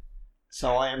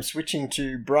 So I am switching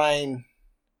to brain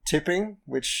tipping,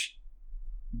 which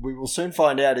we will soon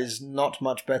find out is not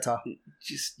much better.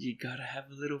 You got to have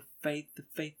a little faith, the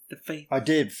faith. I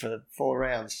did for 4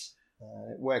 rounds.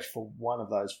 It worked for one of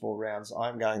those 4 rounds.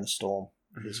 I'm going the Storm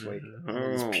this week.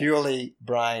 It's purely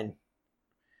brain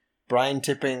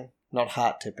tipping, not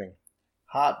heart tipping.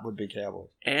 Heart would be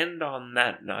Cowboys. And on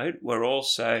that note, we're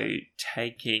also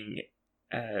taking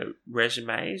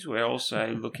resumes. We're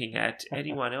also looking at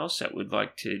anyone else that would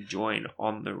like to join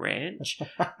on the ranch,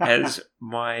 as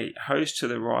my host to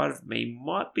the right of me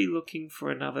might be looking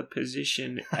for another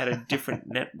position at a different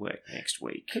network next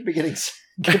week. Could be getting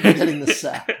the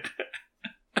sack.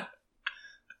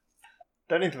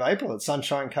 13th of April at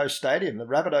Sunshine Coast Stadium. The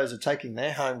Rabbitohs are taking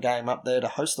their home game up there to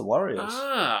host the Warriors.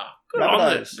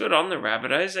 Good on the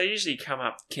Rabbitohs. They usually come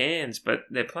up Cairns, but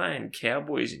they're playing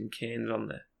Cowboys in Cairns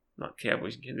not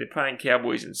Cowboys in Cairns. They're playing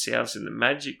Cowboys in South in the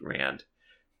Magic round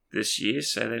this year,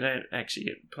 so they don't actually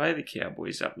get to play the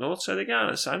Cowboys up north. So they're going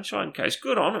to Sunshine Coast.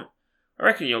 Good on them. I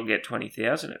reckon you'll get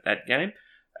 20,000 at that game.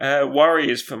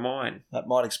 Warriors for mine. That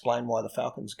might explain why the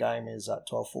Falcons game is at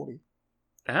 12:40.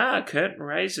 Curtain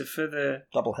raiser for the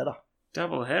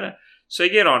Doubleheader. So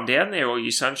get on down there, all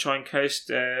you Sunshine Coast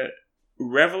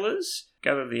revelers.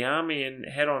 Gather the army and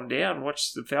head on down.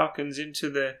 Watch the Falcons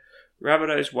into the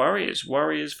Rabbitohs Warriors.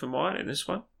 Warriors for mine in this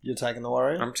one. You're taking the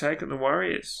Warriors? I'm taking the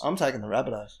Warriors. I'm taking the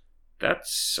Rabbitohs.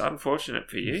 That's unfortunate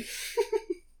for you.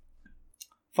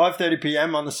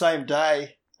 5:30pm on the same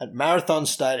day at Marathon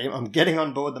Stadium. I'm getting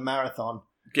on board the Marathon.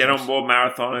 Get on board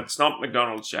Marathon. It's not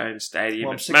McDonald Jones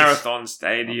Stadium. It's Marathon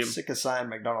Stadium. I'm sick of saying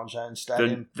McDonald Jones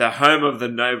Stadium. The home of the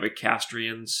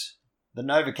Novocastrians. The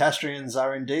Novocastrians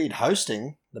are indeed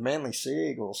hosting the Manly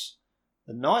Sea Eagles.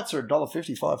 The Knights are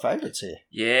 $1.55 favourites here.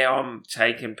 Yeah, I'm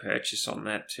taking purchase on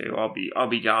that too. I'll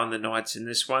be going the Knights in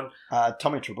this one.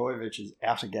 Tommy Trbojevic is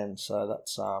out again, so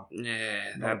that's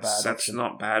that's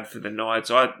not bad for the Knights.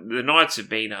 The Knights have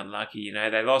been unlucky. You know,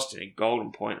 they lost in a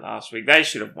golden point last week. They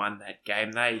should have won that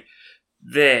game.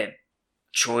 Their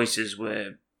choices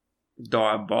were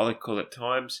diabolical at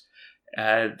times.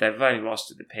 They've only lost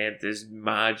to the Panthers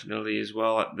marginally as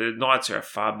well. The Knights are a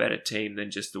far better team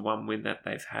than just the one win that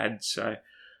they've had. So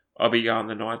I'll be going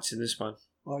the Knights in this one.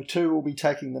 I too will be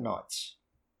taking the Knights.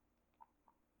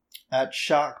 At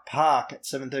Shark Park at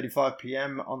 7:35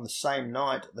 p.m. on the same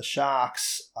night, the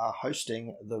Sharks are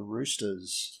hosting the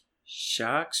Roosters.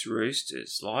 Sharks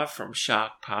Roosters, live from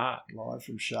Shark Park. Live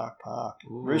from Shark Park.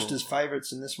 Ooh. Roosters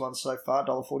favourites in this one so far,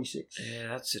 $1.46. Yeah,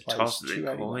 that's a Plays toss of the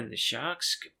 $2.81. coin. The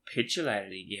Sharks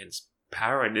capitulated against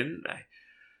Para, didn't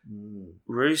they? Mm.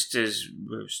 Roosters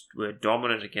were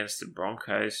dominant against the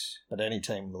Broncos. But any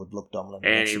team would look dominant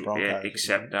against the Broncos.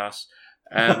 Except us.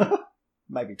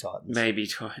 Maybe Titans. Maybe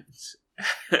Titans.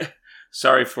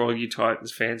 Sorry for all you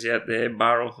Titans fans out there,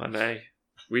 Burrell. I know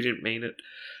we didn't mean it.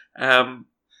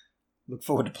 Look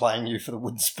forward to playing you for the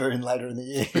wooden spoon later in the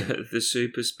year. The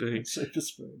Super Spoon. Super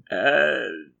spoon.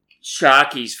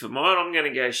 Sharkies for mine. I'm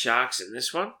going to go Sharks in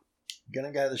this one. Going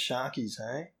to go the Sharkies,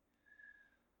 hey?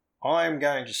 I'm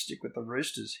going to stick with the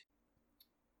Roosters.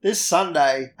 This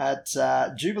Sunday at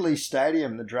Jubilee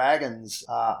Stadium, the Dragons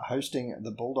are hosting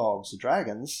the Bulldogs. The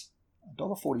Dragons,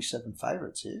 $1.47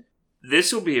 favourites here.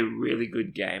 This will be a really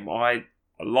good game. I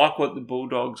like what the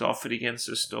Bulldogs offered against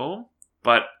the Storm,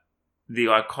 but the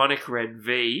iconic red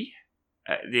V,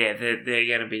 they're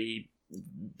going to be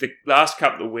the last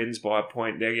couple of wins by a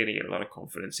point. They're going to get a lot of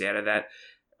confidence out of that.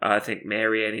 I think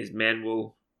Mary and his men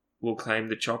will claim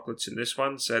the chocolates in this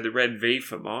one. So the red V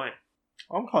for mine.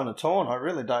 I'm kind of torn. I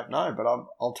really don't know, but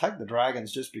I'll take the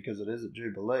Dragons just because it is at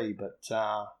Jubilee, but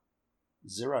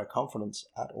zero confidence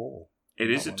at all. It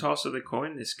is a toss of the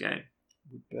coin, this game.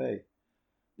 Would be.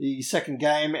 The second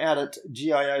game out at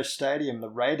GIO Stadium, the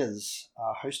Raiders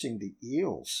are hosting the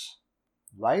Eels.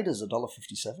 Raiders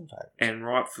 $1.57 favourites. And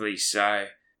rightfully so.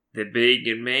 They're big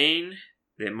and mean.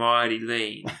 They're mighty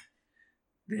lean.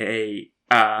 They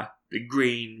are the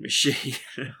green machine.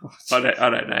 I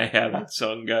don't know how that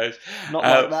song goes. Not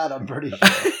like that, I'm pretty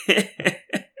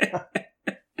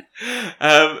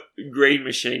sure. Green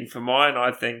machine for mine.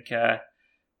 I think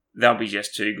they'll be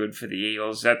just too good for the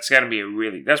Eagles. That's going to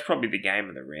be that's probably the game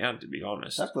of the round, to be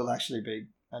honest. That will actually be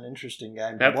an interesting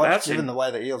game to watch, given the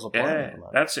way the Eels are playing at the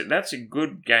moment. That's a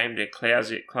good game to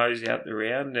close out the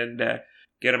round and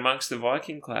get amongst the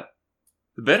Viking clap.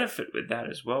 The benefit with that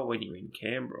as well, when you're in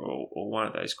Canberra or one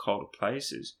of those colder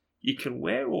places, you can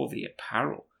wear all the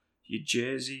apparel. Your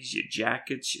jerseys, your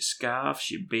jackets, your scarves,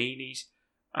 your beanies.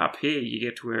 Up here, you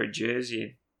get to wear a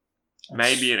jersey and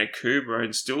maybe in a Kubra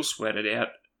and still sweat it out.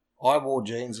 I wore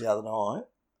jeans the other night.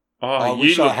 Oh,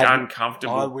 you looked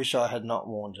uncomfortable. I wish I had not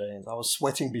worn jeans. I was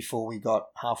sweating before we got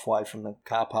halfway from the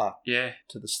car park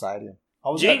to the stadium.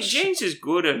 Jeans is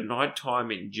good at night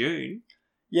time in June.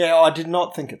 Yeah, I did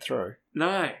not think it through.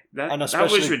 No, that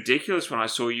was ridiculous when I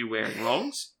saw you wearing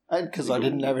longs. And because I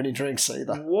didn't have any drinks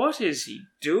either. What is he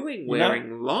doing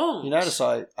wearing longs? You notice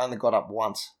I only got up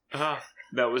once.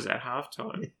 That was at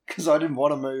halftime. Because I didn't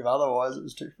want to move, otherwise it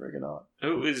was too friggin' hot.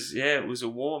 It was a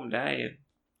warm day.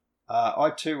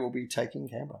 I too will be taking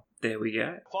Canberra. There we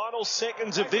go. Final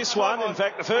seconds of this one. In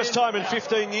fact, the first time in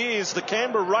 15 years, the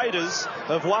Canberra Raiders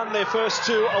have won their first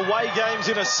two away games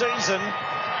in a season.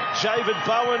 Javid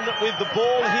Bowen with the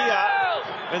ball here.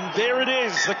 And there it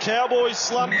is. The Cowboys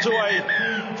slump to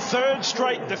a third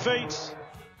straight defeat.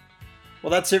 Well,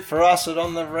 that's it for us at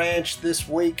On The Ranch this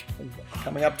week.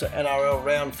 Coming up to NRL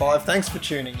Round 5. Thanks for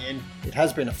tuning in. It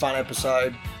has been a fun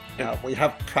episode. We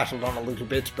have prattled on a little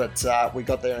bit, but we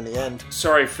got there in the end.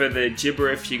 Sorry for the gibber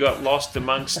if you got lost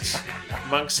amongst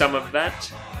some of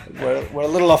that. We're a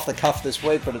little off the cuff this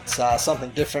week, but it's something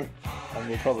different, and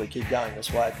we'll probably keep going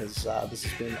this way because this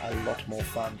has been a lot more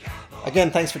fun.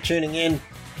 Again, thanks for tuning in.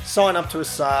 Sign up to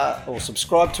us or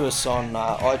subscribe to us on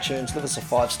iTunes. Leave us a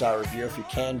 5-star review if you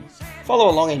can. Follow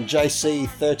along in JC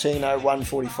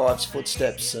 130145's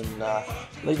footsteps and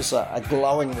leave us a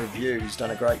glowing review. He's done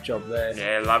a great job there.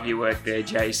 Yeah, love your work there,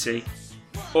 JC.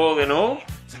 All in all,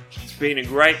 it's been a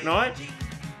great night.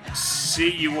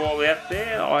 See you all out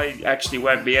there. I actually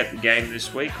won't be at the game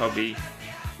this week. I'll be,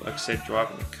 like I said,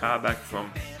 driving the car back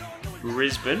from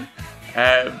Brisbane.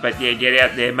 But yeah, get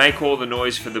out there, make all the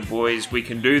noise for the boys. We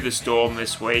can do the Storm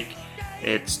this week.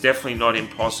 It's definitely not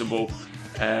impossible.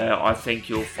 I think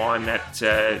you'll find that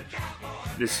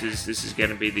this is going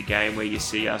to be the game where you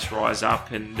see us rise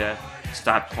up and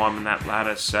start climbing that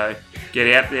ladder. So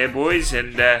get out there, boys,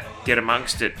 and get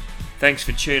amongst it. Thanks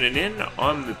for tuning in.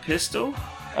 I'm the Pistol.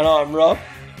 And I'm Rob.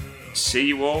 See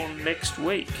you all next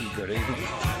week. Good evening.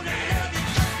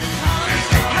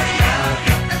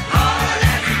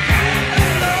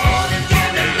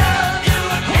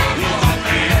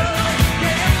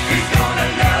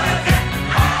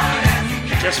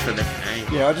 Just for the name.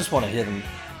 Yeah, I just want to hear them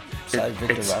say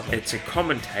Victor Radley. It's a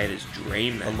commentator's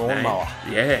dream. The That lawnmower.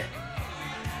 name. Yeah.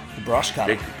 The brush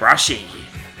cutter. The brushy.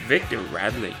 Victor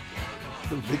Radley.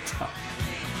 Victor.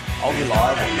 I'll be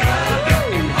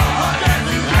liable.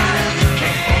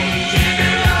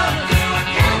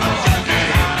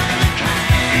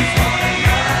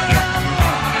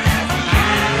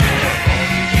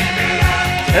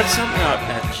 That's something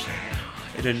that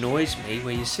it annoys me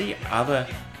where you see other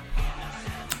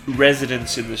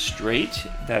residents in the street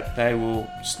that they will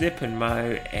snip and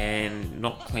mow and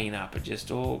not clean up. It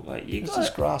just all like you There's got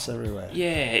just grass everywhere.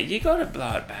 yeah, you got to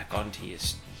blow it back onto your.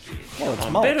 Well, it's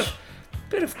on. mulch.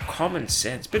 Bit of common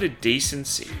sense, bit of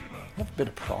decency, Have a bit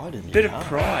of pride in you. bit of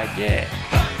pride. Yeah.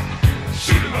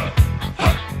 Shoot 'em up,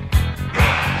 huh,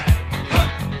 ride, huh,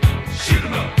 shoot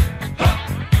 'em up, huh,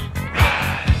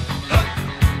 ride, huh,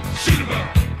 shoot 'em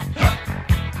up, huh,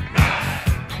 ride,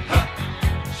 huh,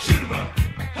 shoot 'em up,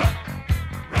 huh,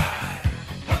 ride,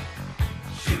 huh,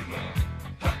 shoot 'em up,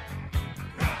 huh,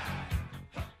 ride.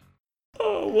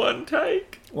 Oh, one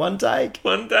take, One take.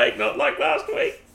 not like last week.